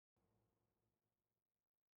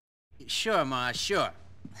Sure, Ma, sure.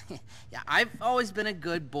 Yeah, I've always been a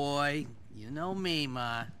good boy. You know me,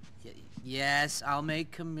 Ma. Yes, I'll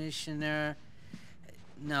make commissioner.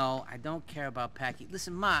 No, I don't care about Packy.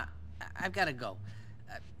 Listen, Ma, I've got to go.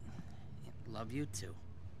 Love you, too.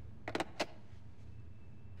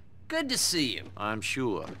 Good to see you. I'm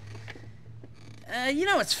sure. You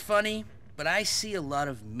know, it's funny, but I see a lot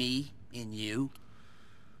of me in you.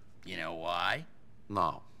 You know why?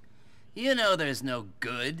 No. You know there's no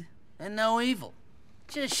good and no evil.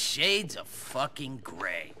 Just shades of fucking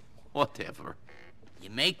gray. Whatever. You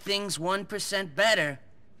make things 1% better,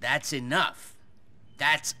 that's enough.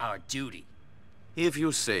 That's our duty. If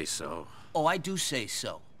you say so. Oh, I do say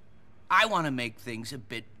so. I want to make things a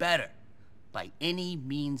bit better, by any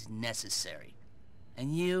means necessary.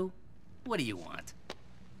 And you, what do you want?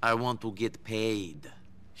 I want to get paid.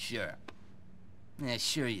 Sure. Yeah,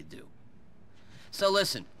 sure you do. So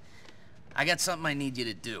listen, I got something I need you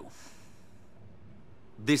to do.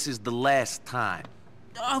 This is the last time.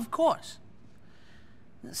 Of course.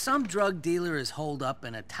 Some drug dealer is holed up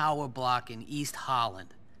in a tower block in East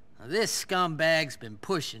Holland. Now, this scumbag's been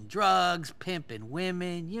pushing drugs, pimping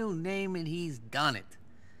women, you name it, he's done it.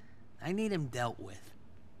 I need him dealt with.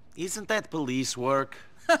 Isn't that police work?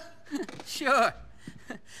 Sure.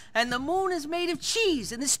 And the moon is made of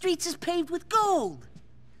cheese and the streets is paved with gold.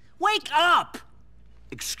 Wake up!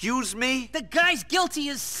 Excuse me? The guy's guilty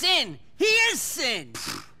as sin. He is sin!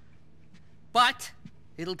 But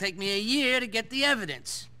it'll take me a year to get the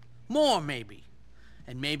evidence. More, maybe.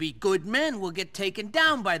 And maybe good men will get taken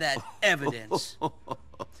down by that evidence.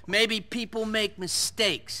 Maybe people make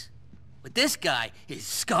mistakes. But this guy is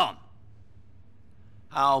scum.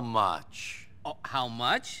 How much? Oh, how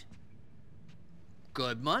much?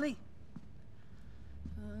 Good money.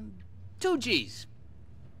 2 G's.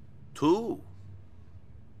 2?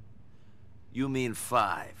 You mean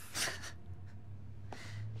 5?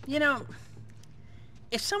 You know,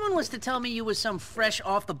 if someone was to tell me you was some fresh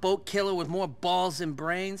off-the-boat killer with more balls than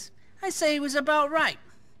brains, I'd say he was about right.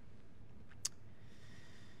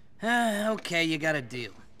 Okay, you got a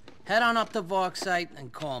deal. Head on up to Vork's site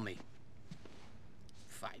and call me.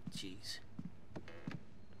 5 G's.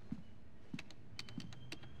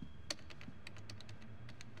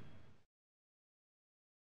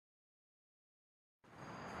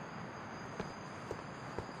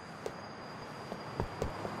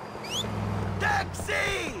 Taxi!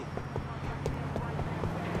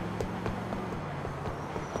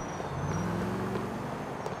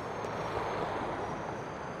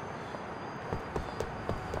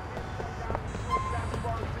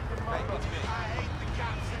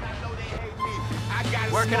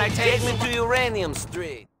 Where can I take me to Uranium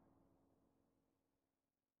Street?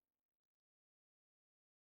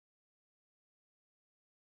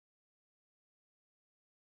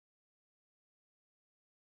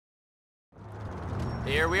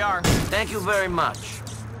 Here we are. Thank you very much.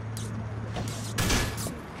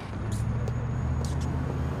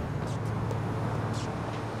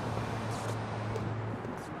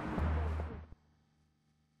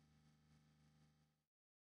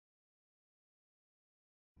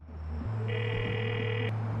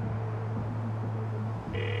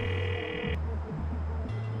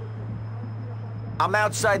 I'm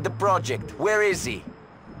outside the project. Where is he?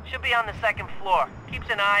 Should be on the 2nd floor. Keeps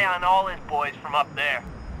an eye on all his boys from up there.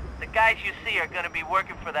 The guys you see are gonna be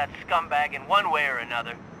working for that scumbag in one way or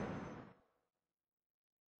another.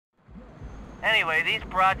 Anyway, these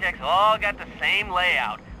projects all got the same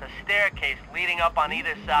layout. A staircase leading up on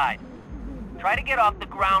either side. Try to get off the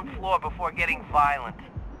ground floor before getting violent.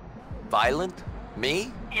 Violent?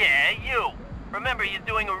 Me? Yeah, you. Remember, you're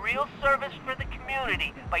doing a real service for the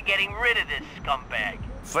community by getting rid of this scumbag.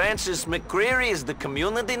 Francis McCreary is the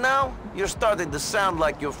community now? You're starting to sound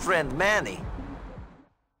like your friend Manny.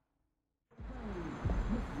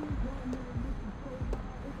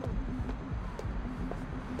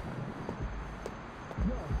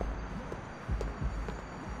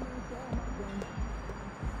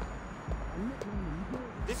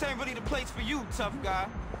 This ain't really the place for you, tough guy.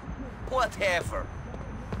 Whatever.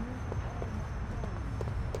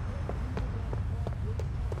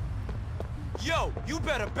 Yo, you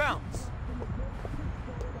better bounce.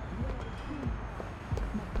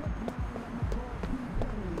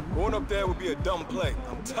 Going up there would be a dumb play.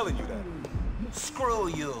 I'm telling you that. Screw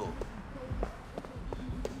you.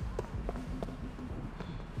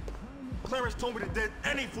 Clarence told me to dead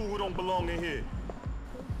any fool who don't belong in here.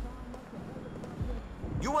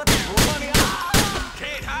 You want the money?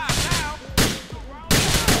 Can't hide now.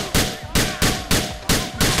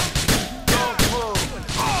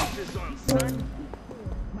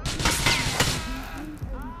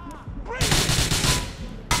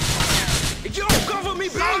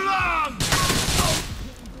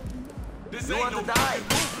 You want to die?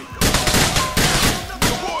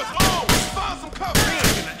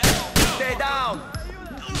 Stay down!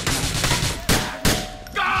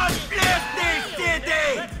 God bless this city!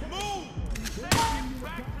 Let's move!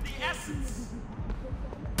 Back to the essence.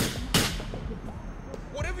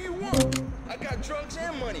 Whatever you want. I got drugs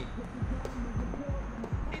and money.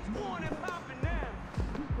 It's on and popping now.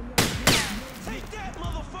 Take that,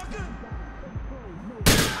 motherfucker!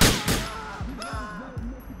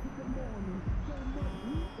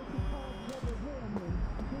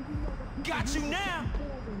 Got you now!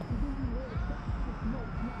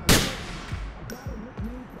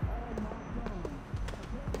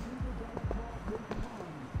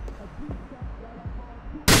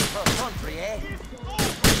 Country, eh?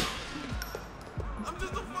 I'm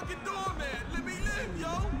just a fucking doorman. Let me live,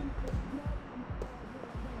 yo.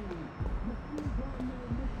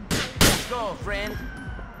 Let's go, friend.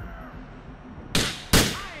 I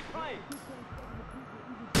ain't playing.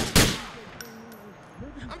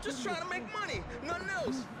 I'm just trying to make money. Nothing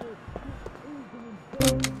else.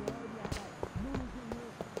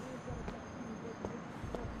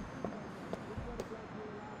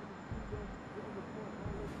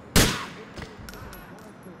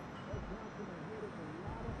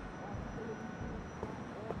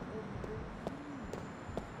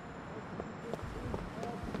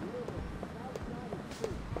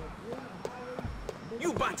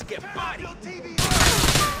 You about to get bodied.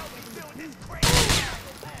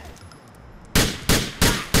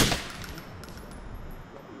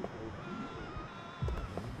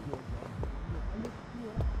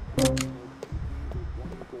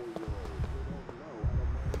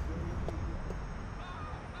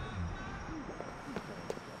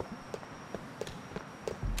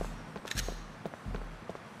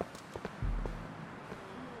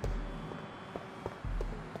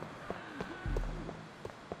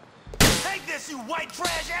 Take this, you white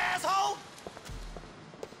trash asshole!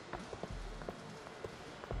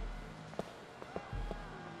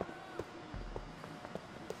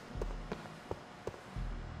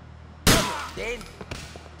 Dead.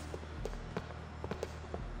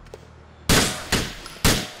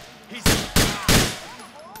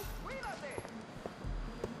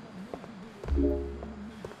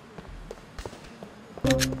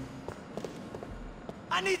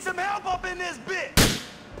 I need some help up in this bitch!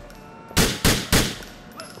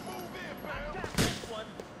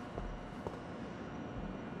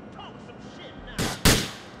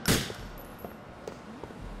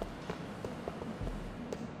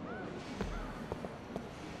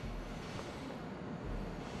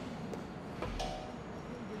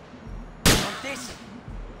 This.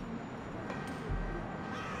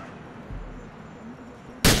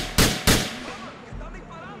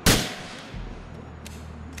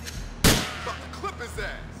 About to clip his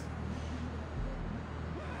ass.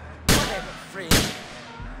 Whatever, friend.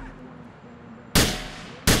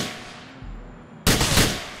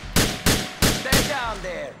 Stay down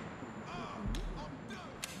there.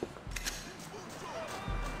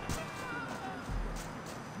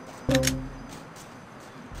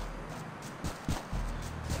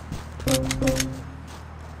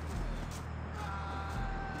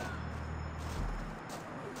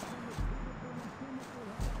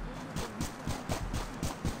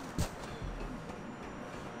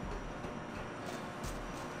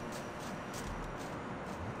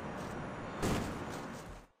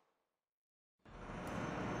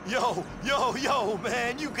 Yo,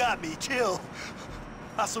 man, you got me. Chill.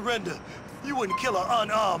 I surrender. You wouldn't kill an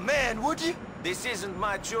unarmed man, would you? This isn't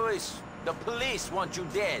my choice. The police want you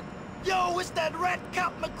dead. Yo, it's that rat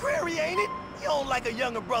cop McCreary, ain't it? You don't like a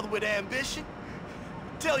younger brother with ambition.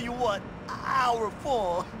 Tell you what, I'll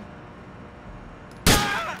reform.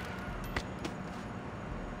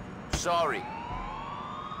 Sorry.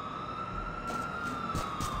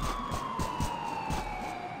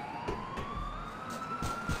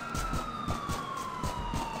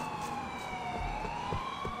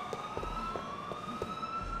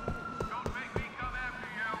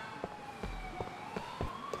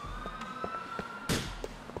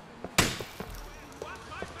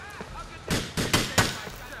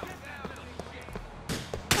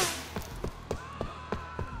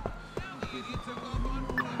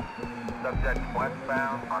 Subject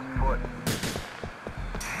westbound on foot.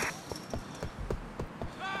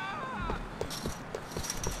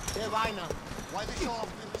 Qué vaina. Why they show off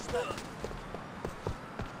in the state?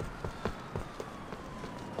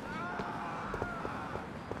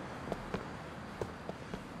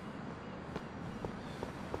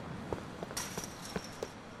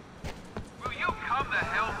 Will you come the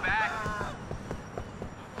hell back?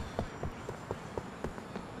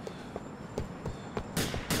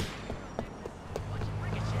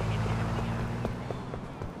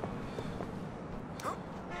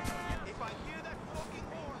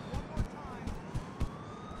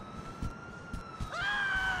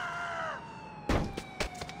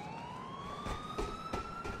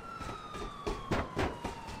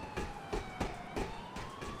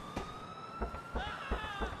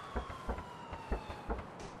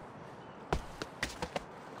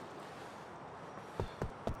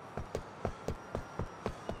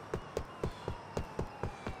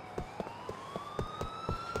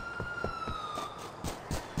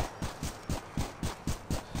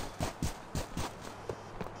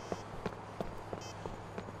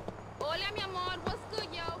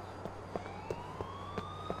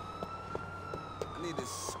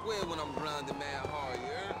 around the map.